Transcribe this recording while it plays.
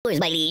yours,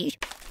 my liege.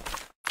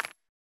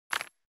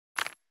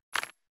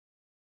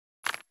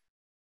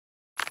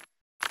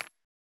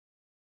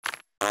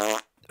 Oh,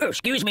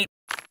 excuse me.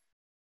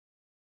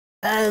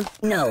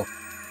 No.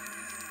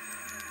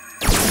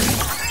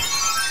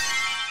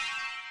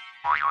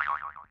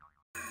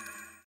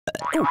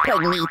 Oh,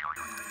 pardon me.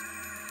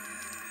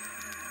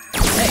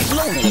 Hey, it's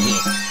lonely in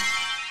here.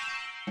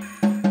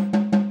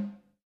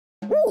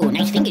 Ooh,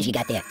 nice fingers you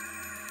got there.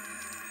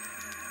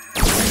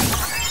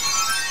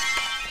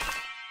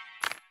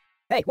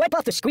 Hey, wipe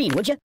off the screen,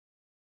 would you?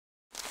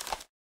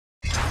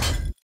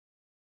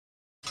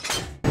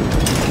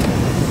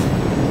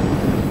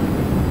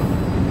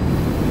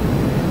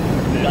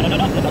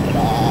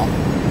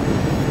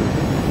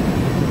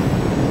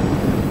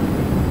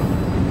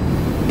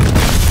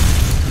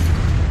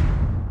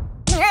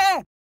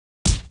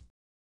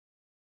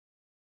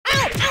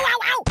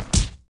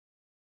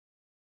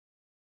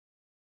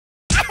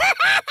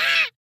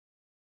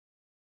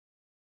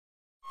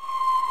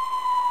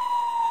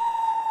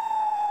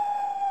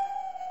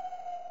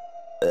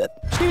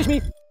 Excuse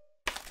me.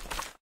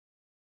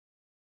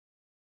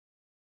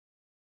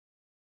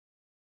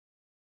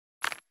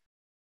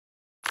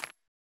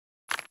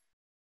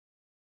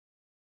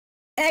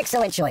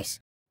 Excellent choice.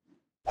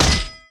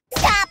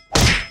 Stop!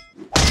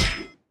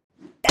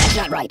 That's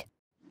not right.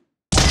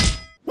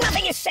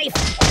 Nothing is safe.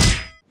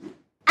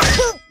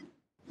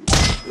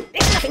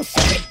 There's nothing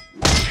sacred.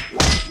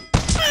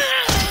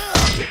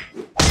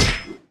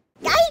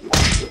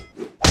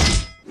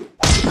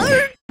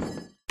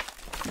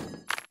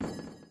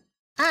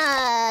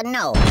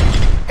 No.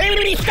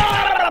 Hey,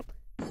 stop!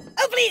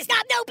 Oh, please,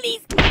 stop! No, please!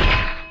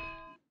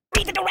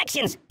 Read the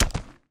directions!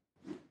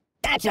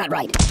 That's not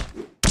right.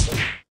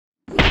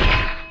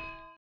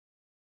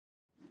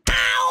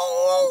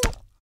 Ow!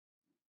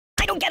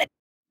 I don't get it.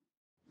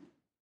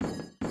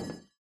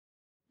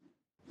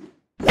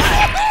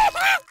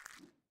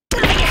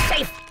 Nothing is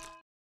safe.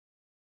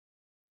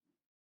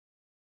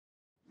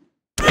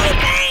 Oh, the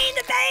pain!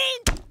 The pain!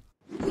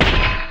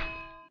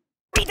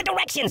 Read the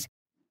directions!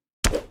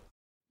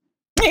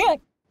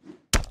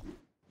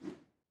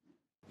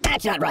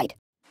 That's not right.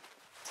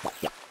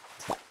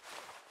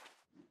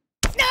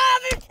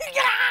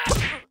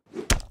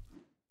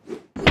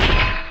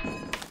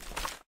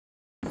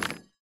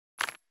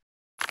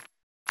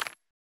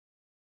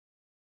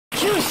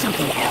 Choose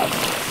something else.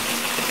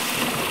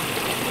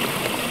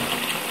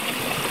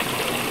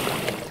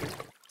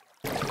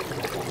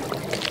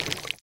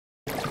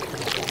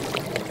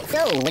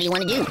 So, what do you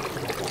want to do?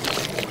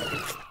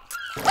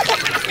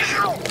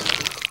 Ow!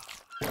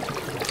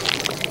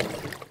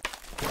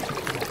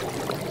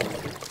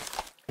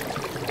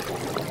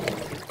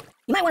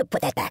 You might want to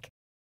put that back.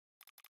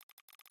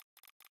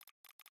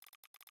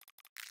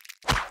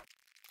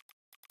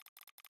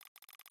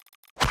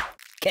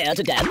 Care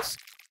to dance?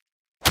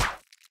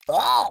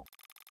 Oh!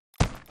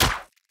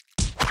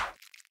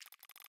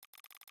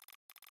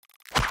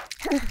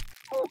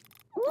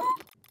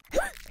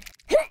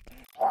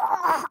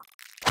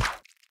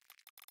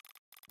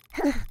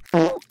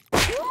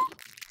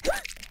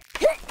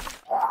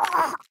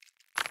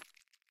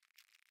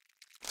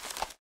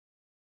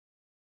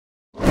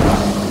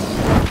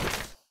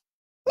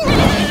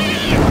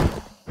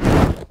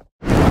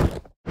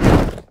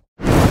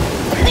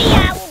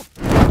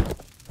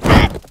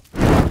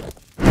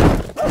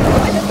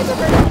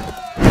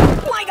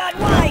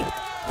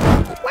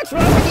 What's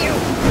wrong with you?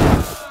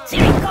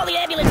 Siri, call the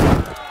ambulance.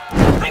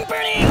 I'm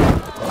burning!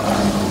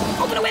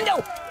 Open the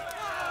window!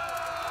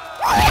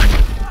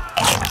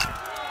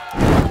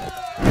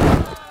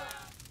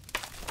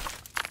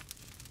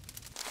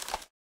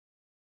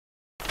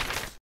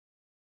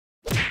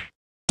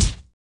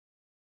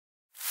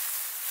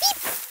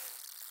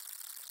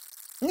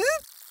 Hmm?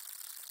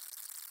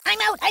 I'm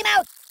out! I'm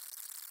out!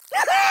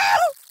 Stop!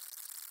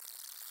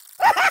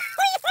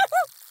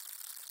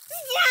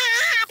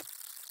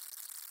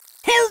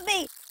 Help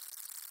me!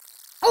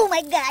 Oh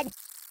my god!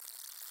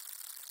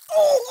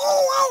 Oh,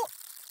 oh, oh!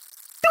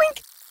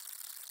 Doink!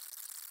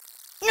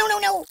 No, no,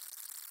 no!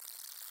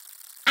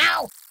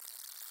 Ow!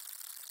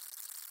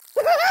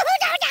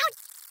 Down, down!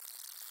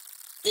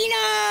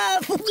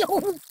 Enough!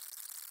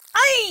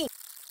 Ay!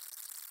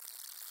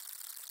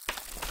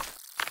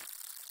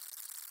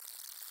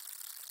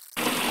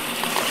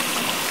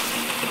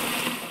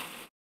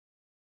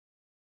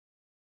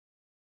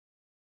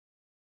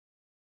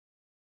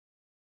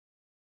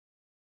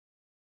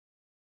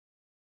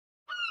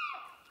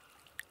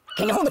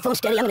 Can you hold the phone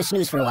steady? I'm gonna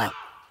snooze for a while.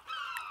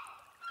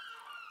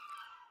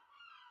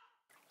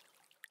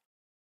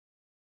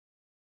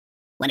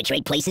 Wanna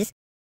trade places?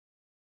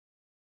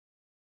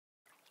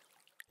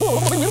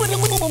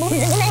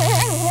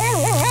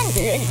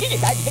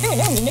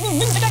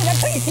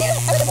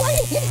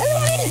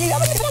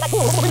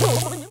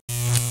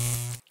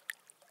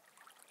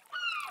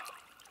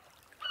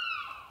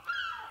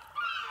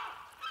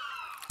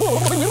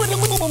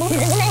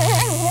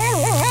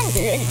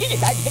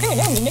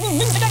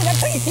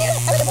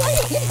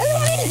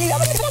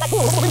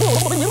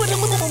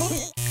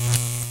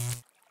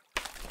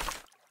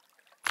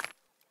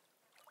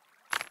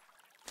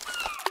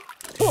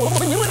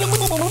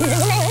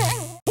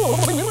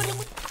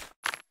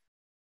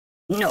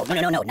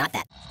 No, not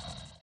that.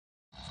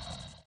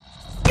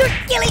 You're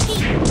killing me!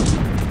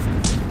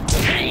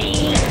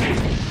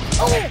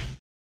 Oh!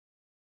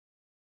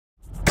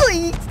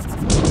 Please!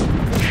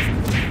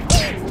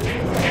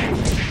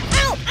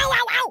 Ow! Ow,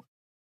 ow, ow!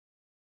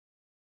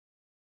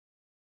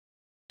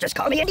 Just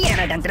call me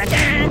Indiana. Dun, dun,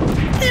 dun.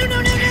 No,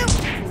 no, no, no!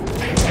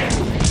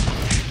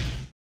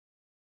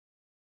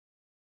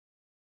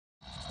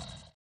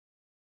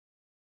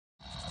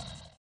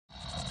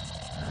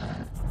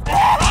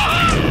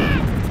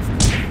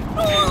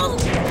 Oh!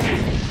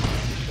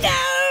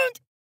 Don't!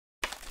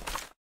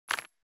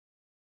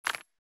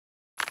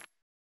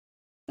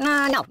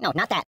 No,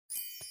 not that.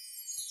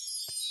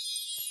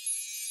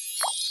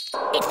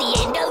 It's the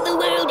end of the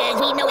world as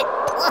we know it.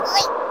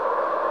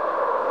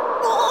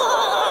 Oh!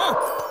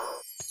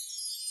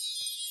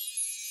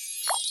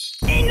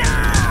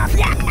 Enough!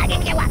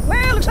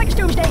 Well, looks like it's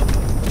Doomsday.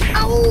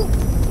 Oh!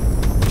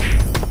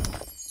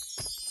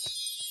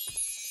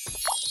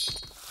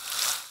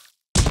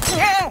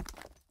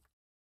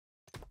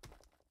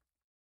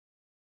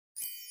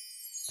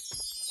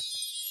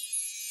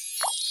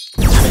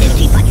 I'm a little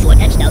teapot short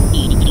and stout.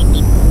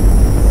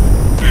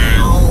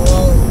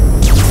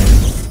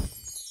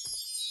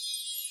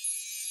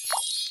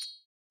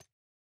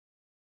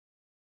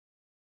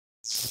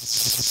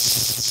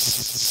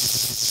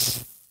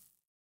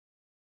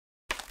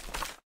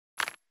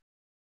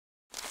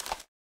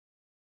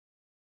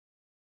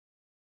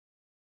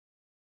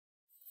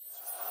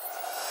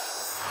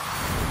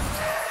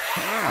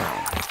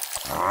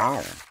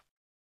 Ow!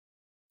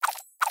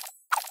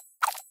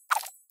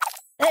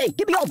 Hey,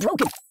 get me all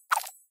broken.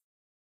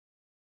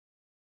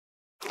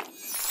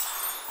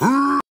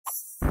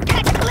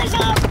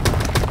 Cataclysm!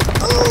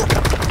 Ooh!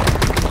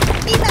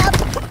 Enough!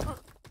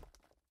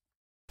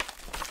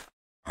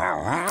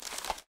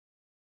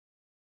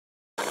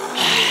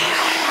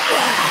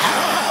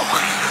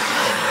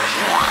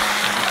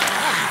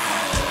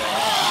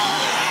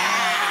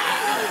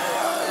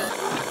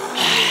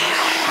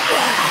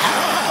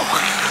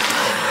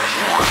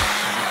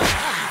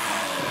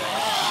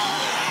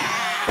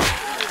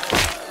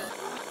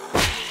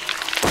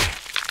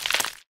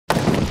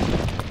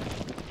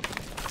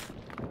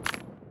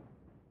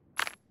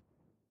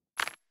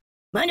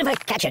 Mind if I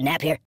catch a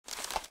nap here?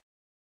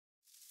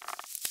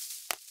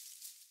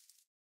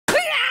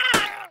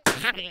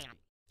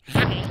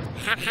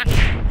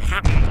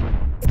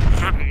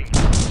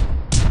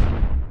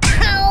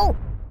 Ow!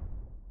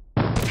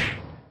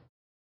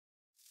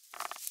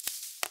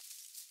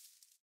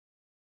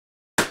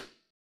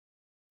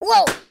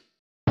 Whoa!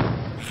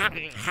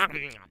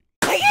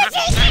 Are you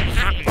taking?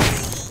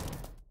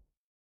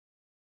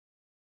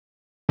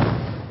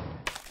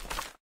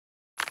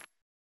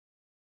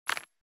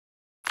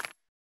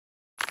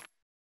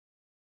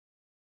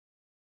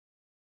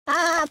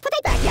 Put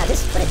it back. Yeah,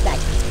 just put it back.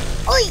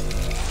 Oi!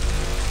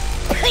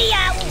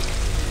 Yow!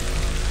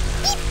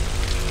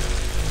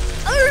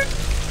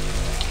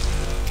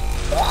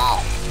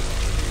 Oh!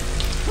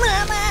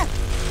 Mama!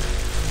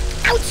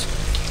 Ouch!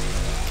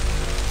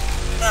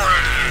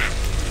 Ah!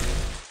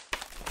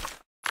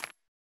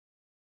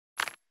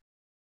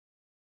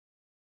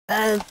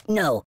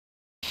 No.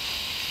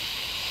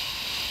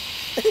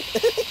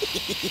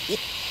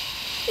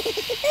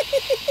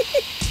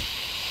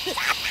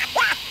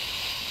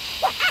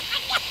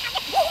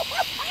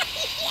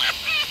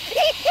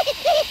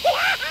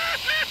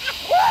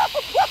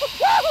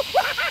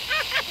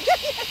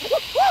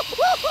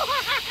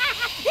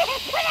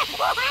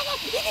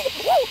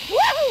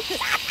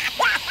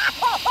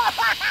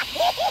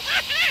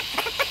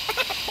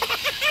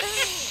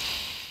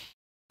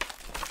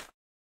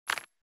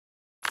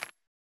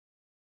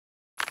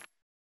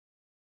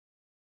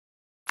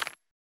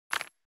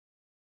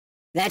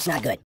 That's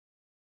not good.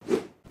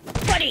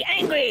 Buddy,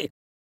 angry!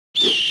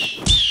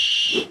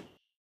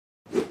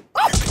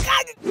 Oh,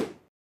 God!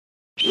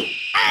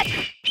 Ah!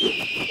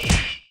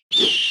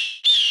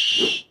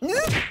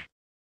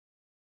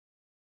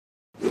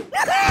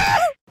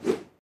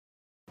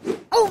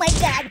 Oh, my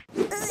God!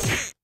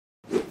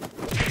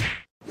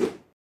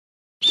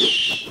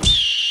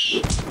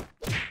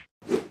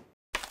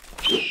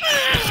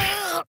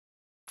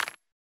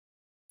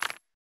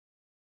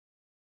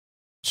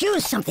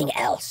 Choose something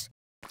else.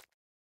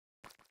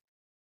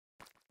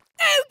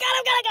 Oh, God,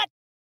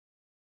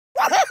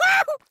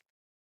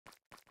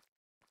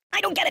 I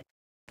don't get it.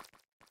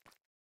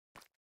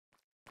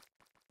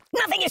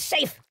 Nothing is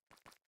safe.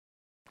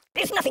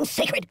 There's nothing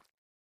sacred.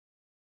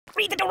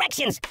 Read the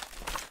directions.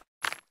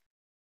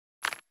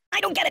 I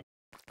don't get it.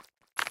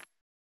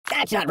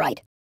 That's not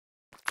right.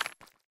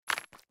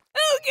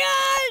 Oh,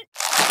 God!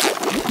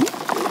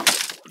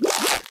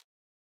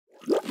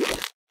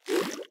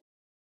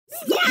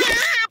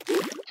 Stop!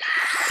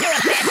 You're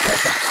a bad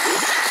person.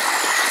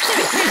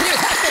 Here,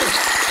 hospital.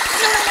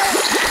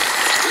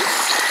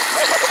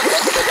 Oh,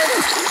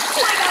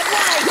 my God,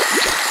 why?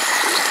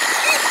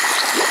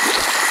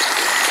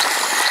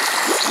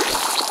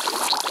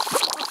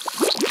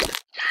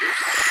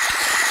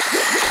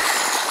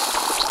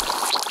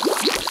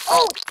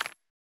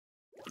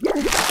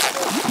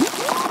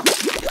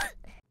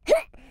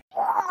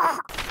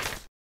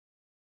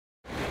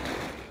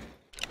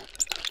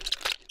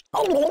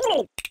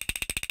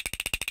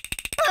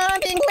 I'm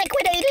being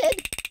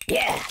liquidated.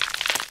 Yeah.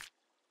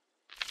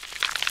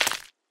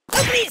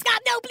 Oh, please,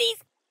 stop, no, please.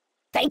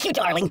 Thank you,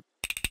 darling.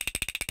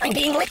 I'm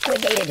being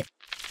liquidated.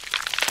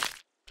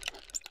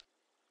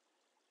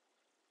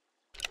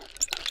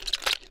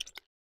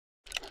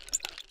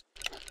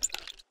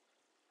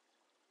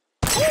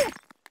 Hey,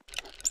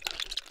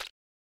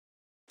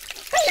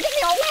 you're getting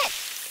me all wet.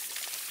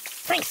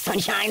 Thanks,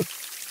 sunshine.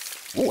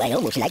 Ooh, I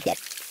almost like that.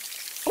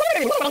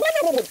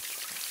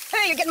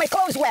 Hey, you're getting my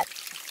clothes wet.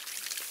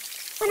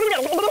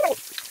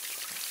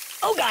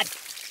 Oh, God.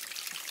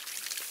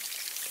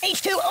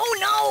 H2, oh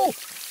no!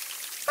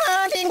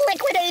 I'm being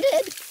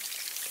liquidated.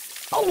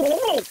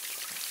 Oh,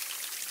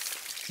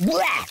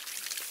 blah.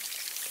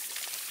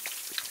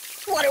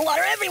 Water,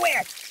 water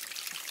everywhere.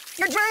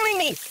 You're drowning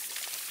me.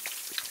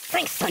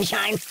 Thanks,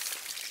 sunshine.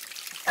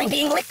 I'm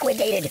being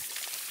liquidated.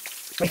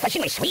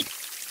 Refreshingly sweet.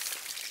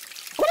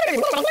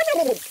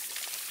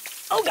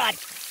 Oh, God.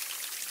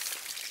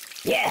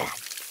 Yeah.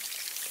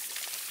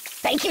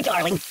 Thank you,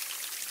 darling.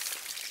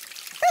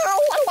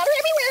 Oh, water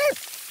everywhere.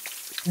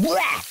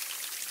 Blah.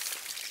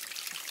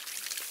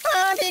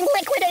 I'm being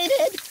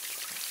liquidated.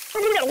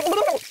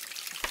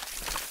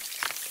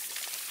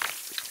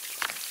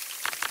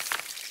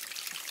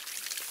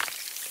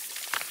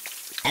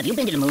 Have you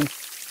been to the moon?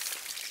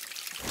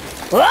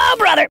 Oh,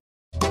 brother.